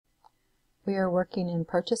We are working in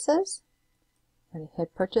purchases. We're going to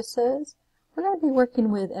hit purchases. We're going to be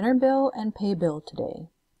working with enter bill and pay bill today.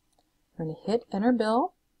 We're going to hit enter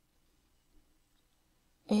bill,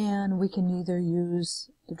 and we can either use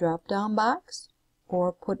the drop down box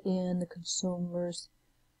or put in the consumer's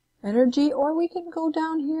energy, or we can go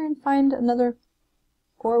down here and find another,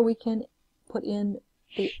 or we can put in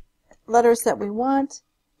the letters that we want,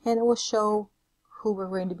 and it will show who we're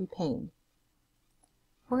going to be paying.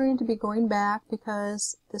 We're going to be going back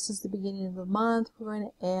because this is the beginning of the month. We're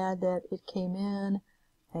going to add that it came in,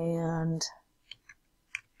 and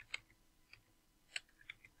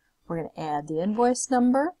we're going to add the invoice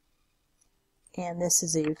number, and this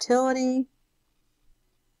is a utility.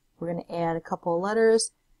 We're going to add a couple of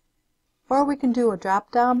letters, or we can do a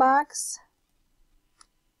drop down box,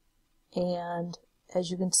 and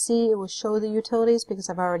as you can see, it will show the utilities because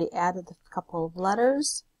I've already added a couple of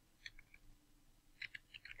letters.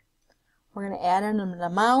 We're going to add in an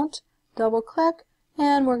amount, double click,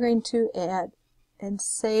 and we're going to add and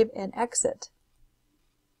save and exit.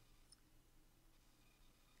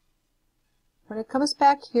 When it comes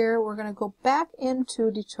back here, we're going to go back into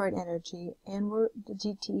Detroit Energy and the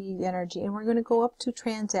DTE Energy, and we're going to go up to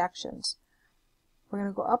transactions. We're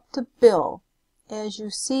going to go up to bill. As you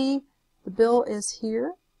see, the bill is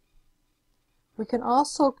here. We can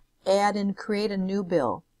also add and create a new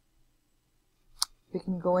bill. We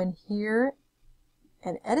can go in here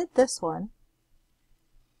and edit this one.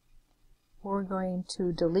 We're going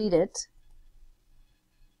to delete it.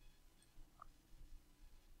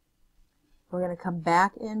 We're going to come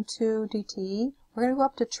back into DTE. We're going to go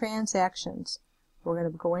up to transactions. We're going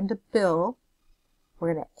to go into bill.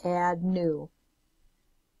 We're going to add new.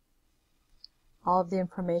 All of the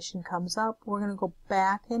information comes up. We're going to go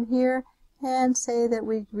back in here and say that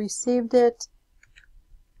we received it.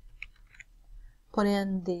 Put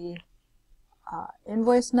in the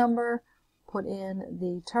invoice number, put in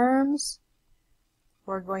the terms.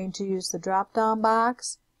 We're going to use the drop down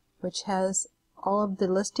box, which has all of the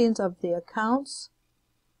listings of the accounts.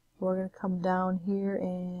 We're going to come down here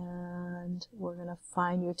and we're going to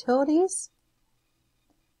find utilities,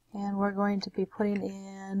 and we're going to be putting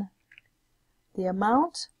in the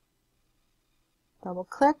amount. Double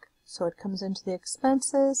click so it comes into the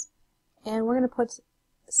expenses, and we're going to put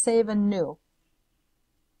save and new.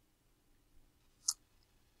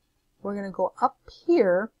 We're going to go up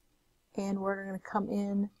here and we're going to come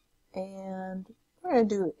in and we're going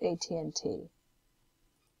to do AT&T.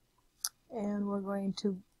 And we're going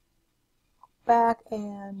to go back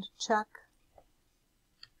and check.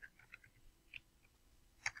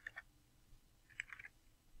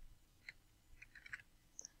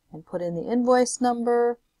 And put in the invoice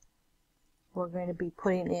number. We're going to be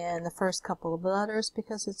putting in the first couple of letters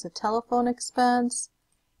because it's a telephone expense.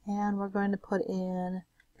 And we're going to put in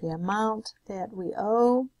the amount that we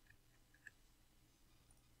owe.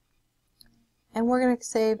 And we're going to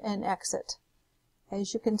save and exit.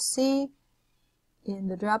 As you can see, in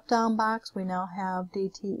the drop down box we now have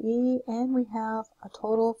DTE and we have a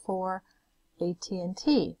total for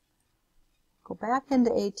AT&T. Go back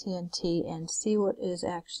into AT&T and see what is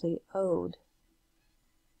actually owed.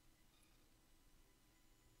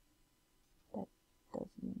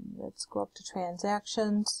 Let's go up to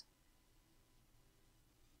transactions.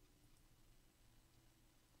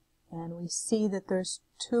 And we see that there's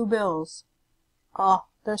two bills. Oh,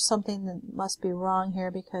 there's something that must be wrong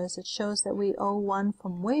here because it shows that we owe one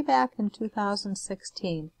from way back in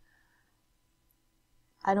 2016.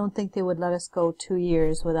 I don't think they would let us go 2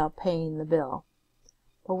 years without paying the bill.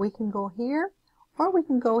 But we can go here, or we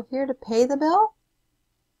can go here to pay the bill.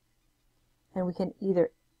 And we can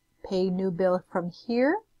either pay new bill from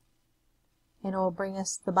here, and it will bring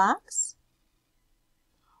us the box.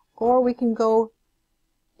 Or we can go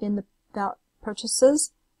in the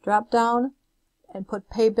purchases, drop down, and put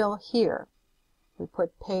pay bill here. We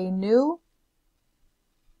put pay new.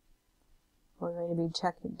 We're going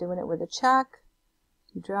to be doing it with a check.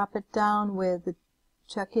 You drop it down with the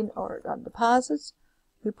checking or deposits.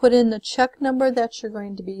 You put in the check number that you're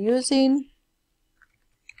going to be using.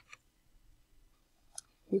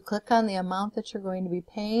 You click on the amount that you're going to be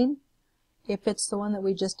paying. If it's the one that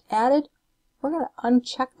we just added, we're going to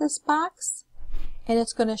uncheck this box, and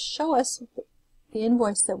it's going to show us the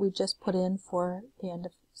invoice that we just put in for the end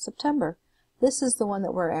of September. This is the one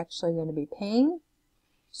that we're actually going to be paying.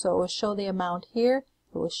 So it will show the amount here.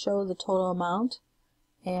 It will show the total amount.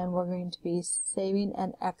 And we're going to be saving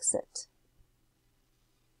and exit.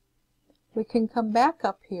 We can come back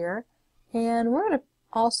up here and we're going to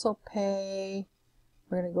also pay.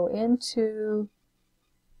 We're going to go into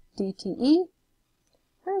DTE.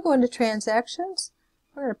 We're going to go into transactions.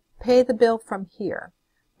 We're going to pay the bill from here.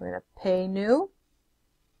 We're going to pay new.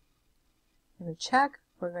 And a check.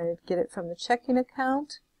 We're going to get it from the checking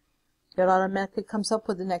account. It automatically comes up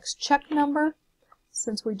with the next check number.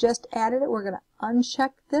 Since we just added it, we're going to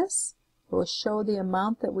uncheck this. It will show the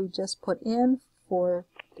amount that we just put in for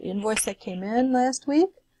the invoice that came in last week.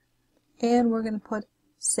 And we're going to put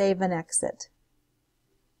save and exit.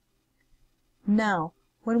 Now,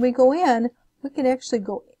 when we go in, we can actually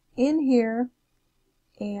go in here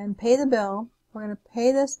and pay the bill. We're going to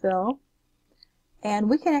pay this bill. And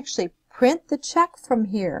we can actually print the check from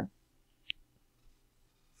here.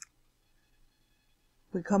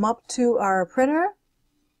 We come up to our printer,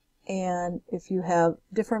 and if you have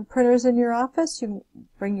different printers in your office, you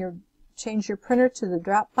can change your printer to the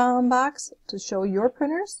drop-down box to show your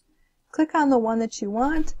printers. Click on the one that you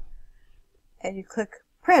want, and you click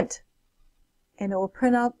print, and it will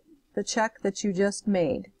print out the check that you just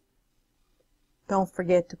made. Don't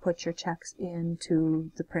forget to put your checks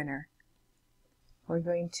into the printer. We're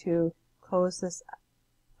going to close this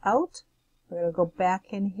out. We're going to go back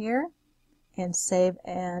in here and save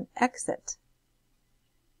and exit.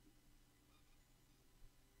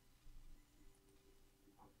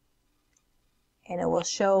 And it will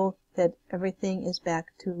show that everything is back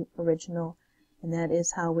to original, and that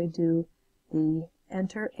is how we do the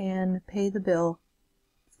enter and pay the bill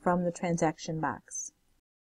from the transaction box.